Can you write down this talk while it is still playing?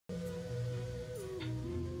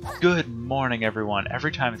Good morning, everyone.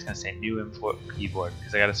 Every time it's going to say new input keyboard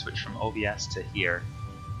because I got to switch from OBS to here.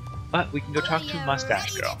 But we can go talk to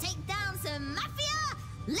Mustache Girl. Take down some mafia?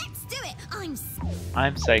 Let's do it.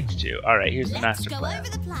 I'm psyched too. Alright, here's the master Let's go plan. over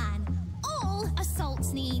the plan. All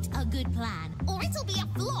assaults need a good plan, or it'll be a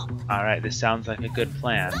flop. Alright, this sounds like a good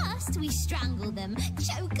plan. First, we strangle them,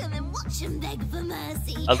 choke them, and watch them beg for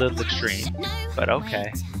mercy. A little extreme, No, but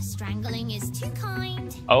okay. wait. Strangling is too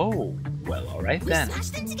kind. Oh, well, alright We then. smash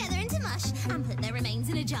them together into mush and put their remains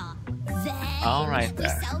in a jar. Then Alright we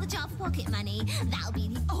there. sell the jar for pocket money. That'll be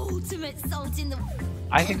the ultimate salt in the.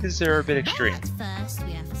 I think this is a bit extreme. But first,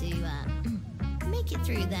 we have to make it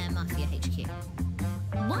through their mafia HQ.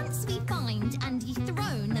 Once we find and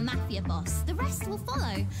dethrone the mafia boss, the rest will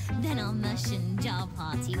follow. Then our mush and jar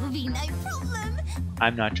party will be no problem.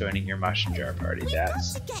 I'm not joining your mush and jar party. We've got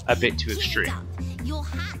That's to get a bit you too geared extreme. up. Your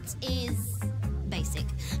hat is basic,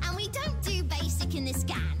 and we don't do basic in this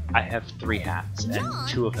gang. I have 3 hats, and John,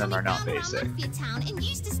 2 of them can are we not go around basic. Mafia Town and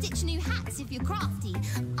used to stitch new hats if you're crafty.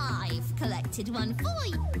 I've collected one for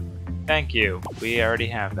you. Thank you. We already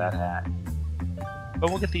have that hat. But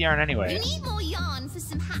we'll get the yarn You anyways. need more yarn for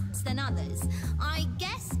some hats than others. I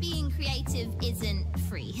guess being creative isn't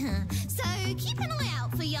free. So keep an eye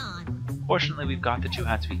out for yarn. Fortunately, we've got the 2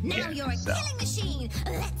 hats we can Now get, you're a so killing machine.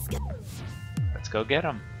 Let's go. let's go get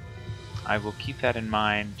them. I will keep that in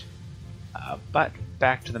mind. But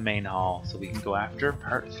back to the main hall, so we can go after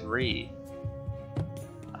part 3.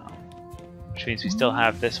 Which means we still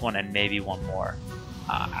have this one and maybe one more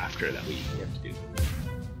after that we have to do.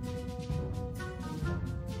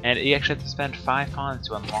 And you actually have to spend 5 pawns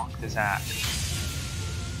to unlock this act.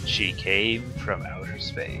 She came from outer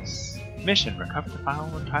space. Mission: recover the final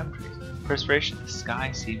time trees. Perspiration: the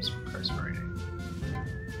sky seems perspirating.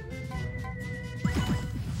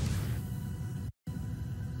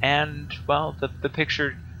 And, well, the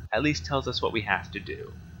picture at least tells us what we have to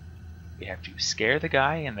do. We have to scare the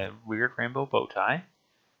guy in the weird rainbow bow tie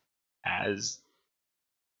as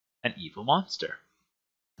an evil monster.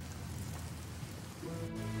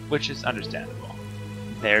 Which is understandable.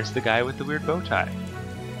 There's the guy with the weird bow tie.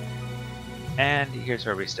 And here's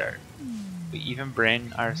where we start. We even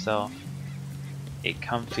bring ourselves a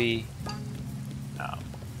comfy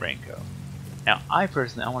raincoat. Now, I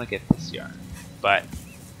personally, I want to get this yarn, but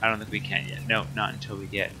I don't think we can yet. No, not until we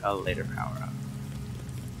get a later power-up.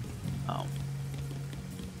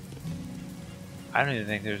 I don't even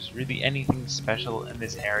think there's really anything special in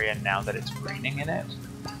this area now that it's raining in it.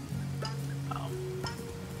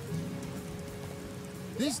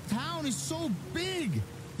 This town is so big.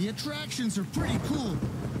 The attractions are pretty cool.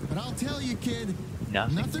 But I'll tell you, kid,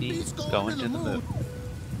 Nothing beats going to the moon.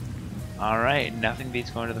 Alright, nothing beats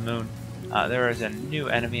going to the moon. There is a new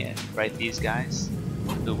enemy, right? These guys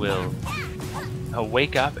who will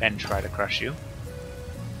wake up and try to crush you.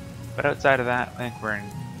 But outside of that, I think we're in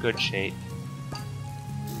good shape.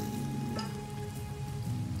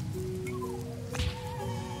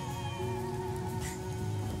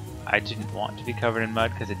 I didn't want to be covered in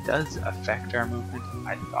mud because it does affect our movement,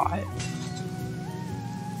 I thought.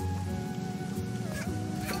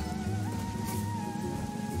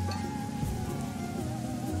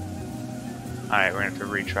 Alright, we're going to have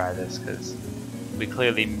to retry this because we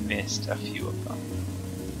clearly missed a few of them.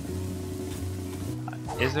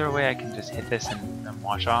 Is there a way I can just hit this and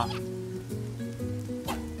wash off?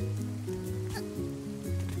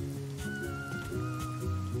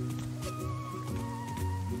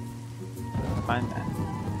 Find that.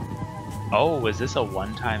 Oh, is this a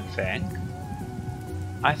one-time thing?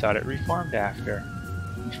 I thought it reformed after.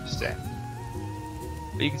 Interesting.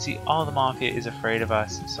 But you can see all the Mafia is afraid of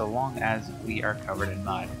us so long as we are covered in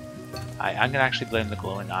mud. I'm gonna actually blame the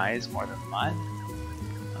glowing eyes more than mud.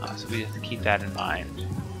 So we have to keep that in mind.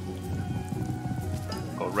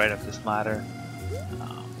 Go right up this ladder.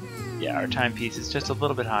 Yeah, our timepiece is just a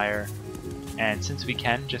little bit higher. And since we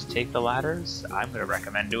can just take the ladders, I'm gonna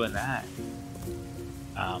recommend doing that.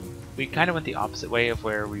 We kind of went the opposite way of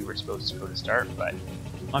where we were supposed to go to start, but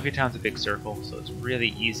Mafia Town's a big circle, so it's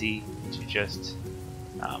really easy to just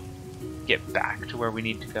get back to where we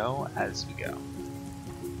need to go as we go.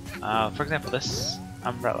 For example, this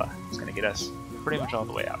umbrella is going to get us pretty much all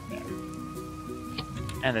the way up there.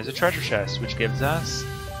 And there's a treasure chest, which gives us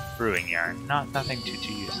brewing yarn. Nothing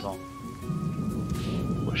too useful.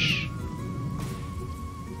 Whoosh.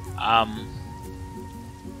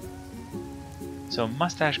 So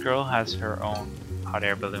Mustache Girl has her own hot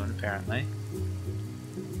air balloon, apparently.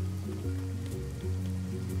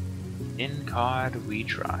 In COD we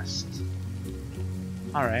trust.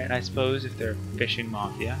 Alright, I suppose if they're fishing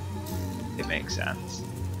mafia, it makes sense.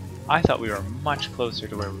 I thought we were much closer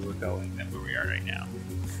to where we were going than where we are right now.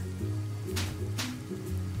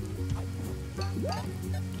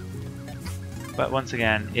 But once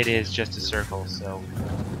again, it is just a circle, so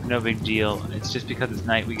no big deal. It's just because it's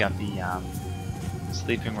night we got the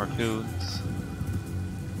sleeping raccoons.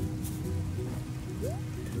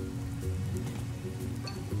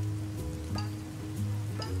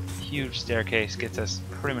 Huge staircase gets us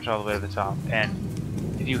pretty much all the way to the top, and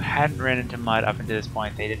if you hadn't ran into mud up until this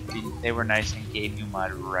point, they were nice and gave you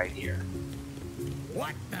mud right here.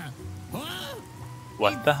 What the? Huh?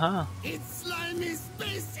 What the huh? It's Slimy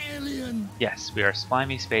Space Alien! Yes, we are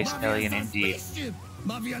Slimy Space Alien Mafia's a indeed. spaceship.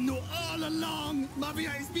 Mafia knew all along!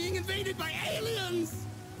 Mafia is being invaded by aliens!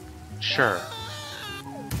 Sure.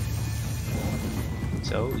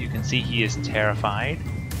 So you can see he is terrified,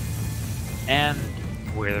 and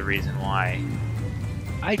we're the reason why.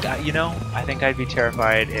 I think I'd be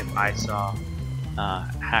terrified if I saw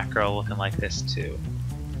Hat Girl looking like this too.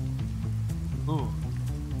 Ooh.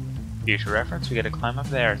 Future reference, we gotta climb up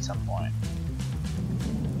there at some point.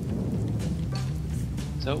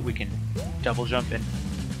 So we can double jump in.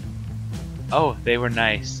 Oh, they were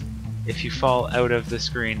nice. If you fall out of the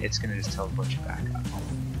screen, it's gonna just teleport you back up.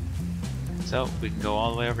 So we can go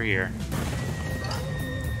all the way over here.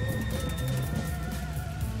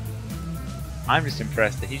 I'm just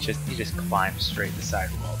impressed that he just climbed straight the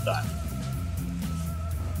sidewall. Done.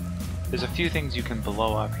 There's a few things you can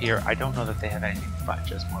blow up here. I don't know that they have anything but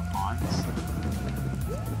just more pawns.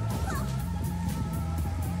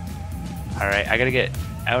 Alright, I gotta get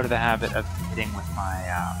out of the habit of hitting with my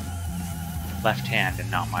left hand and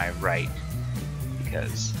not my right,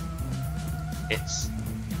 because it's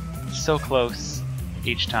so close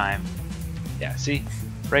each time. Yeah, see?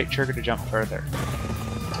 Right trigger to jump further.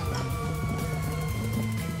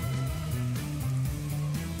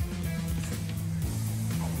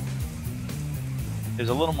 There's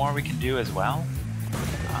a little more we can do as well,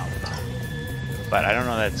 but I don't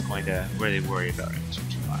know that it's going to really worry about it too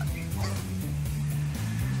much.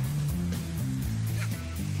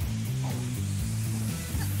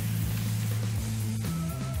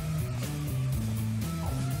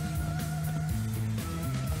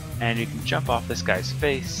 And you can jump off this guy's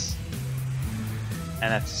face,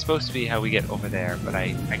 and that's supposed to be how we get over there, but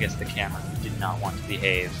I guess the camera did not want to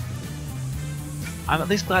behave. I'm at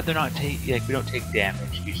least glad they're not we don't take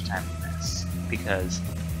damage each time we miss, because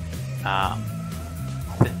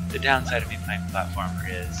the downside of me playing platformer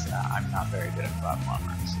is I'm not very good at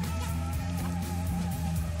platformers.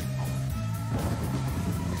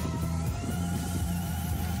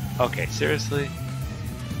 Okay, seriously?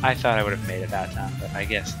 I thought I would have made it that time, but I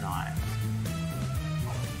guess not.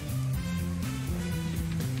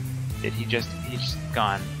 Did he's just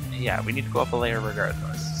gone? Yeah, we need to go up a layer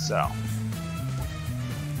regardless, so.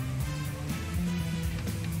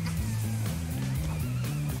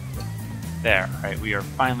 There, alright, we are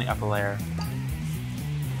finally up a layer.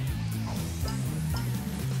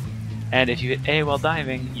 And if you hit A while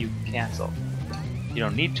diving, you cancel. You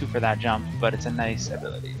don't need to for that jump, but it's a nice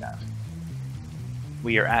ability to have.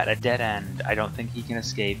 We are at a dead end. I don't think he can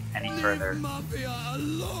escape any further. Leave Mafia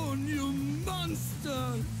alone, you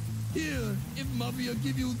monster! Here, if Mafia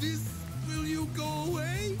give you this, will you go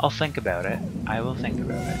away? I'll think about it. I will think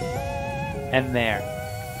about it. And there.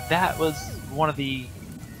 That was one of the,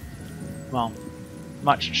 well,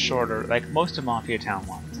 much shorter, like most of Mafia Town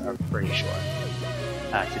ones are pretty short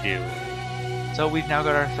to do. So we've now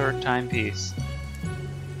got our third timepiece.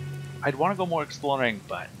 I'd want to go more exploring,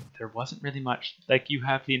 but there wasn't really much. Like, you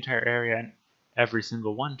have the entire area and every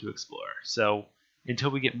single one to explore. So until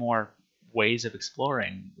we get more ways of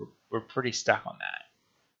exploring, we're pretty stuck on that.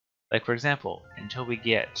 Like, for example, until we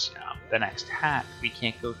get the next hat, we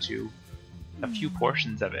can't go to a few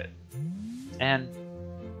portions of it. And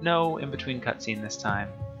no in-between cutscene this time.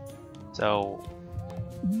 So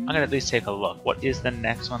I'm gonna at least take a look. What is the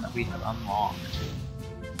next one that we have unlocked?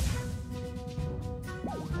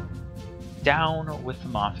 Down with the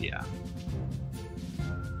Mafia.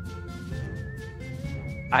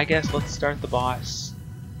 I guess let's start the boss.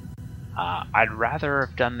 I'd rather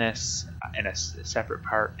have done this in a separate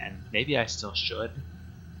part, and maybe I still should.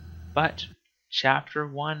 But Chapter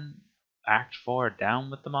 1, Act 4, Down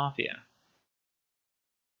with the Mafia.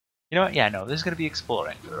 You know what? Yeah, no, this is going to be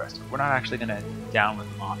exploring for the rest of it. We're not actually going to down with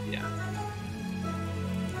the Mafia.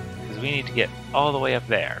 Because we need to get all the way up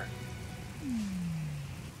there.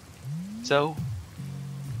 So,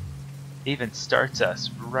 it even starts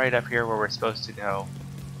us right up here where we're supposed to go.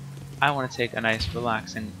 I want to take a nice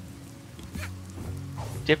relaxing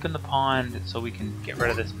dip in the pond so we can get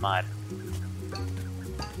rid of this mud.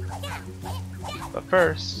 But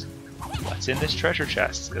first, what's in this treasure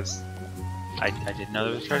chest? Because I didn't know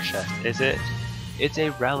there was a treasure chest. Is it? It's a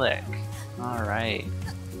relic. Alright.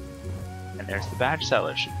 And there's the badge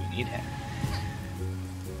seller, should we need him.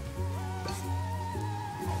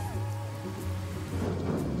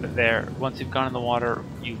 But there, once you've gone in the water,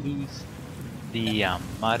 you lose the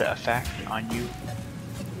mud effect on you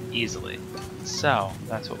easily. So,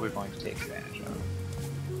 that's what we're going to take advantage of.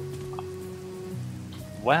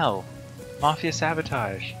 Well, Mafia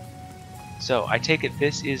Sabotage. So, I take it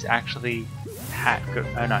this is actually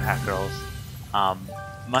not Hat Girl's,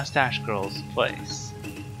 Mustache Girl's place.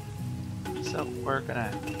 So, we're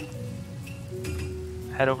gonna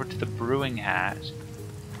head over to the Brewing Hat,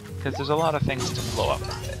 because there's a lot of things to blow up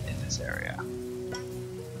from it in this area.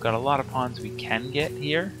 We've got a lot of pawns we can get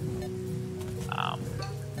here.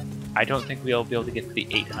 I don't think we'll be able to get to the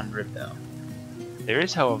 800 though. There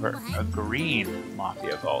is, however, a green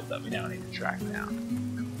Mafia Vault that we now need to track down.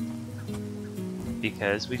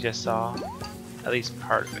 Because we just saw at least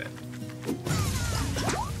part of it.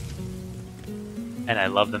 And I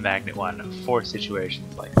love the Magnet 1 for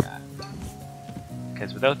situations like that.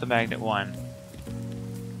 Because without the Magnet 1,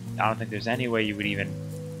 I don't think there's any way you would even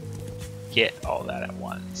get all that at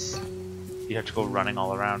once. You have to go running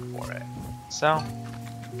all around for it. So,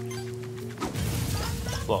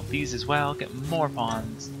 blow up these as well, get more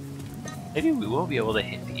pawns. Maybe we will be able to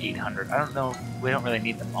hit the 800. I don't know, we don't really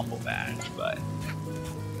need the Mumble badge, but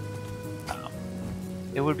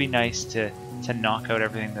it would be nice to knock out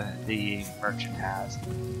everything that the merchant has.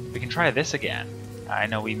 We can try this again. I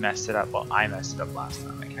know we messed it up, well I messed it up last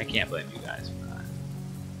time. I can't blame you guys for that.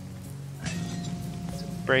 Right. So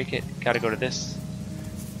break it, gotta go to this.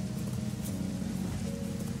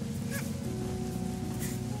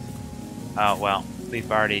 Oh well, we've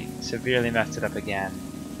already severely messed it up again.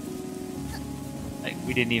 Like,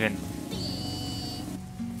 we didn't even...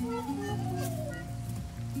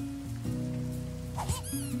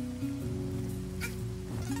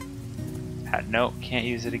 Nope, can't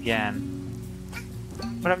use it again.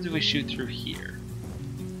 What happens if we shoot through here?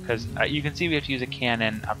 Because you can see we have to use a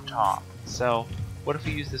cannon up top. So, what if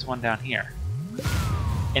we use this one down here?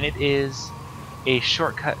 And it is a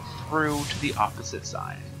shortcut through to the opposite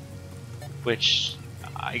side. Which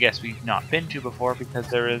I guess we've not been to before because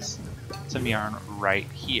there is some yarn right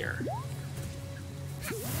here.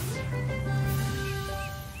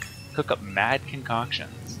 Cook up mad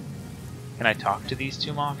concoctions. Can I talk to these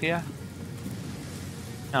two Mafia?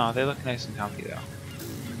 No, they look nice and comfy though.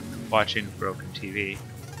 Watching broken TV.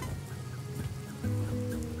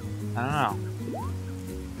 I don't know.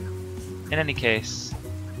 In any case,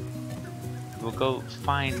 we'll go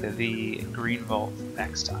find the green vault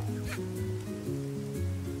next time.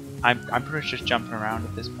 I'm pretty much just jumping around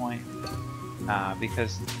at this point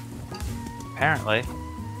because apparently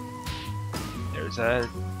there's a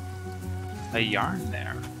yarn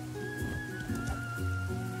there.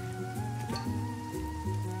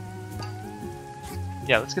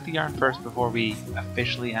 Yeah, let's get the yarn first before we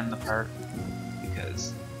officially end the part,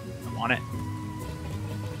 because I want it.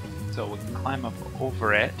 So we can climb up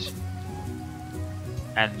over it,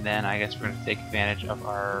 and then I guess we're going to take advantage of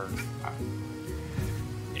our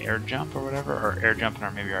air jump or whatever, or air jump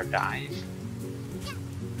and maybe our dive.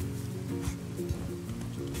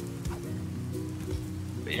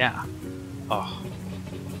 But yeah, oh,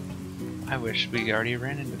 I wish we already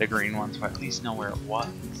ran into the green one so I at least know where it was.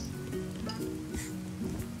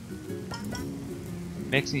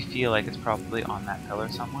 Makes me feel like it's probably on that pillar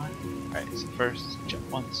somewhere. Alright, so first,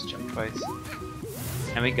 jump once, jump twice.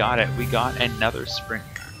 And we got it. We got another spring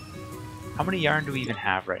yarn. How many yarn do we even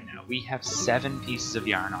have right now? We have 7 pieces of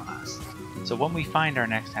yarn on us. So when we find our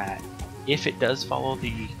next hat, if it does follow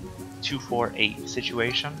the 248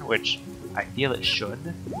 situation, which I feel it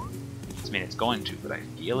should, I mean it's going to, but I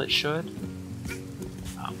feel it should,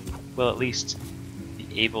 we'll at least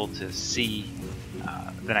be able to see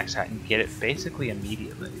the next hat and get it basically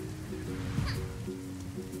immediately.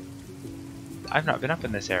 I've not been up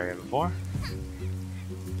in this area before.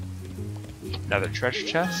 Another treasure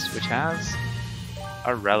chest, which has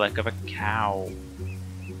a relic of a cow.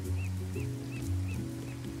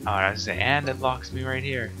 Oh, I was gonna say, and it locks me right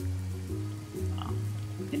here.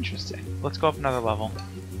 Interesting. Let's go up another level.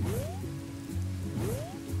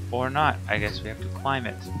 Or not. I guess we have to climb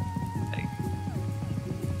it. Like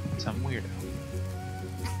some weirdo.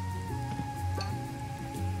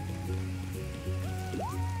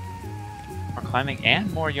 We're climbing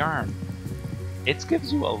and more yarn. It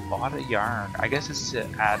gives you a lot of yarn. I guess it's to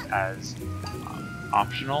add as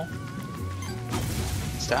optional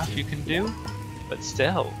stuff you can do, but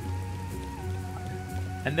still.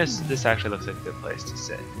 And this actually looks like a good place to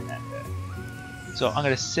sit. So I'm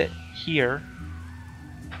going to sit here,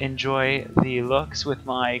 enjoy the looks with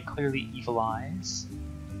my clearly evil eyes,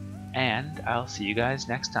 and I'll see you guys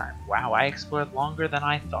next time. Wow, I explored longer than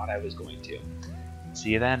I thought I was going to.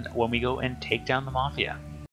 See you then when we go and take down the Mafia.